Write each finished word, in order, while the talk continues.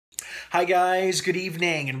Hi guys, good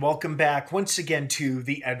evening, and welcome back once again to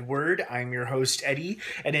the EdWord. I'm your host, Eddie,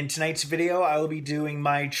 and in tonight's video, I will be doing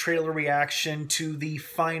my trailer reaction to the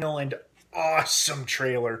final and awesome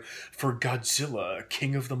trailer for Godzilla,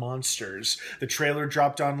 King of the Monsters. The trailer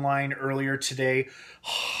dropped online earlier today.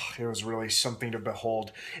 It was really something to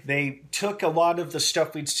behold. They took a lot of the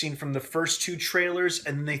stuff we'd seen from the first two trailers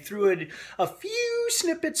and they threw in a few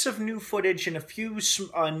snippets of new footage and a few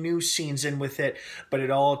new scenes in with it, but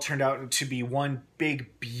it all turned out to be one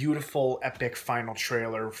big, beautiful, epic final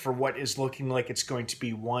trailer for what is looking like it's going to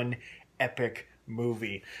be one epic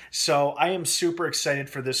movie. So I am super excited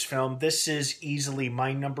for this film. This is easily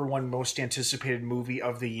my #1 most anticipated movie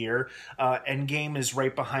of the year. Endgame is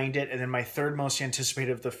right behind it, and then my third most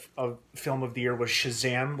anticipated film of the year was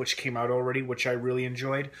Shazam, which came out already, which I really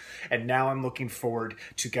enjoyed. And now I'm looking forward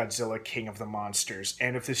to Godzilla, King of the Monsters.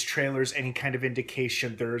 And if this trailer is any kind of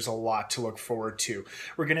indication, there's a lot to look forward to.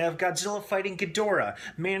 We're going to have Godzilla fighting Ghidorah,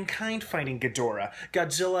 Mankind fighting Ghidorah,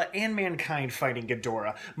 Godzilla and Mankind fighting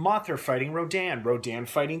Ghidorah, Mothra fighting Rodan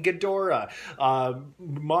fighting Ghidorah,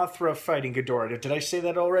 Mothra fighting Ghidorah. Did I say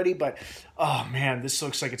that already? But, oh man, this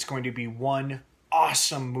looks like it's going to be one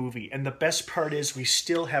awesome movie. And the best part is we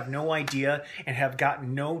still have no idea and have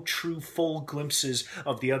gotten no true full glimpses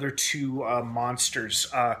of the other two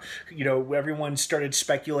monsters. Everyone started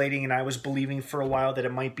speculating, and I was believing for a while that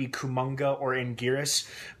it might be Kumonga or Anguirus,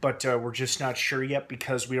 but we're just not sure yet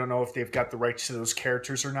because we don't know if they've got the rights to those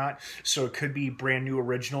characters or not. So it could be brand new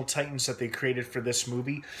original Titans that they created for this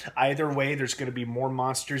movie. Either way, there's going to be more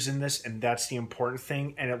monsters in this, and that's the important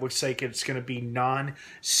thing. And it looks like it's going to be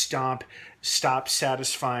stop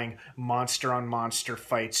satisfying monster on monster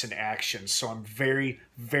fights and actions. So I'm very,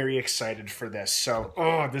 very excited for this. So,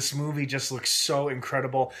 this movie just looks so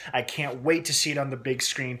incredible. I can't wait to see it on the big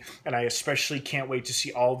screen, and I especially can't wait to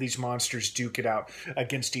see all these monsters duke it out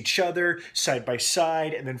against each other, side by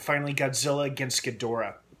side, and then finally Godzilla against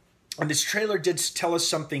Ghidorah. And this trailer did tell us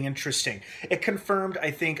something interesting. It confirmed, I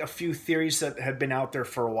think, a few theories that had been out there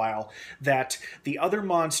for a while, that the other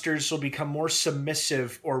monsters will become more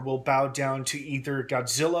submissive or will bow down to either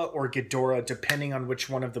Godzilla or Ghidorah, depending on which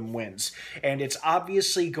one of them wins. And it's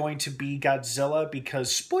obviously going to be Godzilla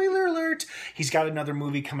because, spoiler alert, he's got another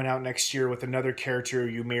movie coming out next year with another character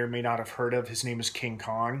you may or may not have heard of. His name is King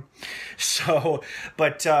Kong.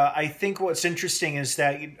 But I think what's interesting is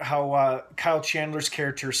that how Kyle Chandler's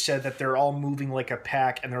character said that they're all moving like a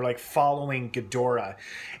pack and they're like following Ghidorah,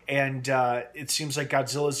 and it seems like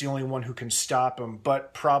Godzilla's the only one who can stop him,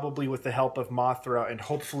 but probably with the help of Mothra and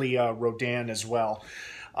hopefully Rodan as well.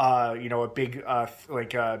 A big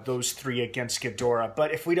those three against Ghidorah.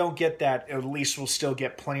 But if we don't get that, at least we'll still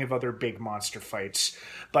get plenty of other big monster fights.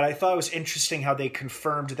 But I thought it was interesting how they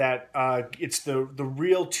confirmed that it's the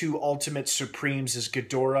real two ultimate supremes is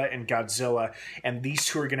Ghidorah and Godzilla, and these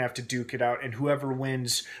two are going to have to duke it out, and whoever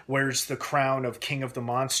wins wears the crown of King of the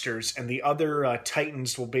Monsters, and the other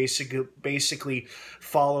Titans will basically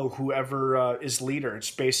follow whoever is leader.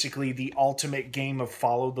 It's basically the ultimate game of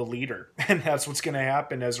follow the leader, and that's what's going to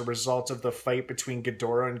happen as a result of the fight between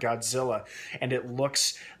Ghidorah and Godzilla. And it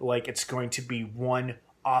looks like it's going to be one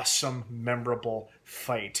awesome, memorable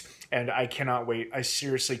fight. And I cannot wait. I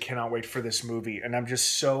seriously cannot wait for this movie. And I'm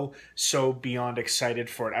just so beyond excited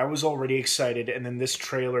for it. I was already excited, and then this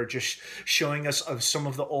trailer just showing us of some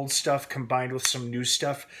of the old stuff combined with some new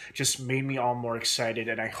stuff just made me all more excited.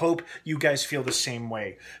 And I hope you guys feel the same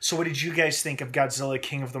way. So what did you guys think of Godzilla,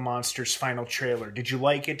 King of the Monsters final trailer? Did you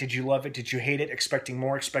like it? Did you love it? Did you hate it? Expecting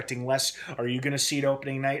more? Expecting less? Are you going to see it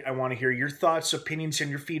opening night? I want to hear your thoughts, opinions, and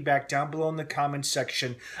your feedback down below in the comments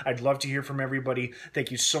section. I'd love to hear from everybody.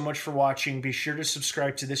 Thank you so much for watching. Be sure to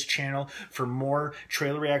subscribe to this channel for more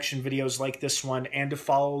trailer reaction videos like this one, and to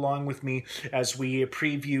follow along with me as we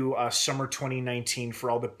preview summer 2019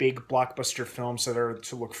 for all the big blockbuster films that are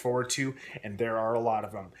to look forward to, and there are a lot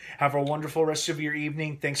of them. Have a wonderful rest of your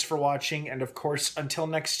evening. Thanks for watching, and of course, until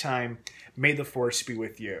next time, may the Force be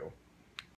with you.